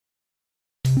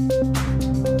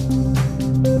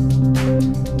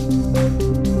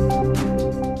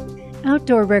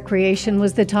Outdoor recreation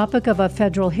was the topic of a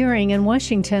federal hearing in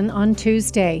Washington on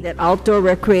Tuesday. That outdoor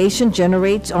recreation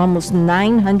generates almost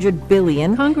 $900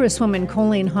 billion. Congresswoman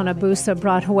Colleen Hanabusa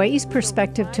brought Hawaii's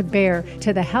perspective to bear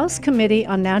to the House Committee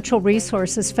on Natural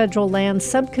Resources Federal Land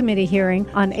Subcommittee hearing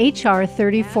on H.R.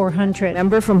 3400.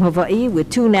 Member from Hawaii with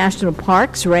 2 national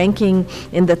parks ranking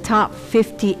in the top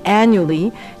 50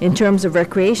 annually in terms of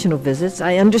recreational visits,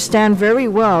 I understand very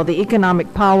well the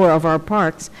economic power of our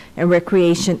parks and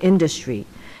recreation industry.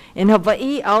 In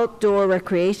Hawaii, outdoor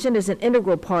recreation is an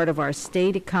integral part of our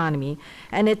state economy,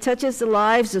 and it touches the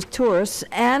lives of tourists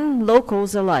and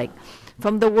locals alike.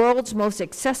 From the world's most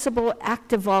accessible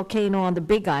active volcano on the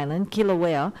Big Island,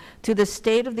 Kilauea, to the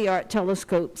state-of-the-art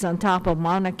telescopes on top of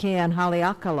Mauna Kea and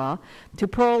Haleakala, to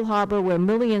Pearl Harbor, where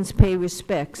millions pay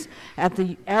respects at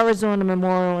the Arizona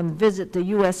Memorial and visit the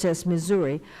USS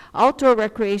Missouri, outdoor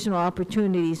recreational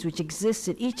opportunities which exist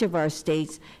in each of our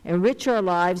states enrich our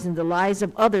lives and the lives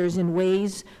of others in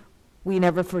ways we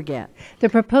never forget. The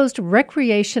proposed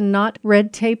Recreation Not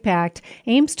Red Tape Act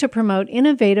aims to promote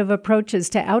innovative approaches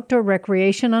to outdoor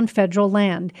recreation on federal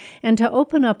land and to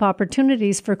open up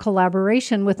opportunities for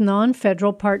collaboration with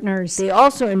non-federal partners. They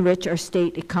also enrich our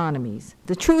state economies.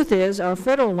 The truth is, our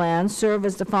federal lands serve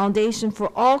as the foundation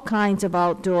for all kinds of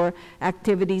outdoor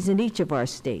activities in each of our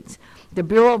states. The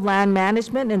Bureau of Land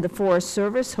Management and the Forest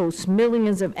Service hosts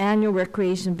millions of annual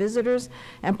recreation visitors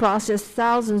and process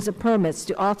thousands of permits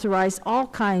to authorize all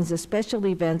kinds of special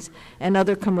events and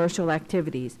other commercial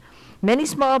activities. Many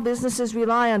small businesses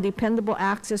rely on dependable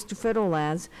access to federal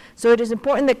lands, so it is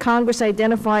important that Congress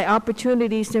identify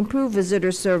opportunities to improve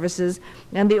visitor services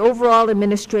and the overall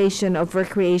administration of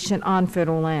recreation on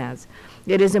federal lands.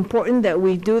 It is important that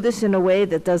we do this in a way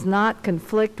that does not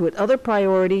conflict with other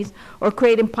priorities or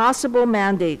create impossible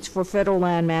mandates for federal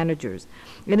land managers.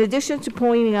 In addition to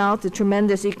pointing out the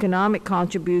tremendous economic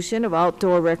contribution of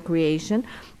outdoor recreation,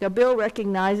 the bill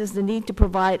recognizes the need to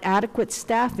provide adequate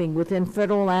staffing within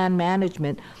federal land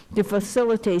management to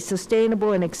facilitate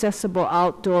sustainable and accessible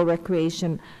outdoor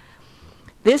recreation.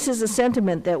 This is a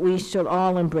sentiment that we should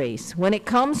all embrace. When it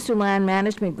comes to land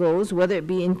management goals, whether it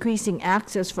be increasing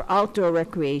access for outdoor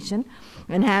recreation,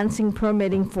 enhancing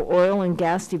permitting for oil and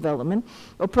gas development,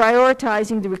 or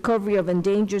prioritizing the recovery of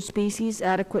endangered species,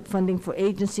 adequate funding for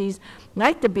agencies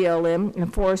like the BLM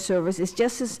and Forest Service is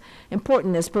just as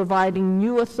important as providing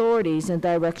new authorities and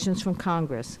directions from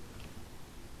Congress.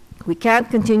 We can't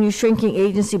continue shrinking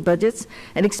agency budgets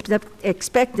and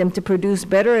expect them to produce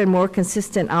better and more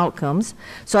consistent outcomes.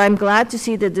 So I'm glad to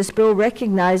see that this bill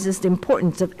recognizes the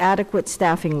importance of adequate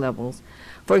staffing levels.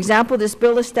 For example, this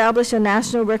bill established a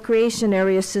national recreation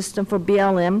area system for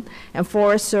BLM and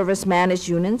Forest Service managed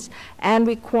units and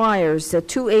requires the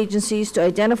 2 agencies to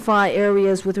identify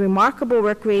areas with remarkable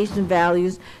recreation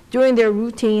values during their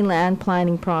routine land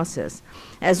planning process.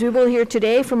 As we will hear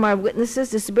today from our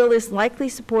witnesses, this bill is likely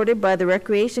supported by the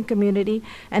recreation community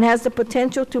and has the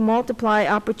potential to multiply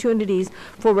opportunities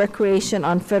for recreation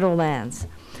on federal lands.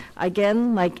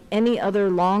 Again, like any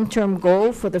other long-term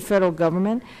goal for the federal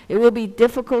government, it will be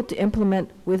difficult to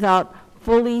implement without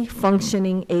fully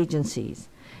functioning agencies.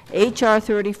 H.R.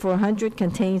 3400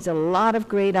 contains a lot of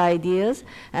great ideas,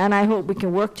 and I hope we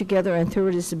can work together and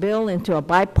turn this bill into a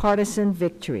bipartisan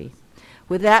victory.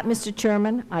 With that, Mr.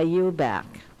 Chairman, I yield back.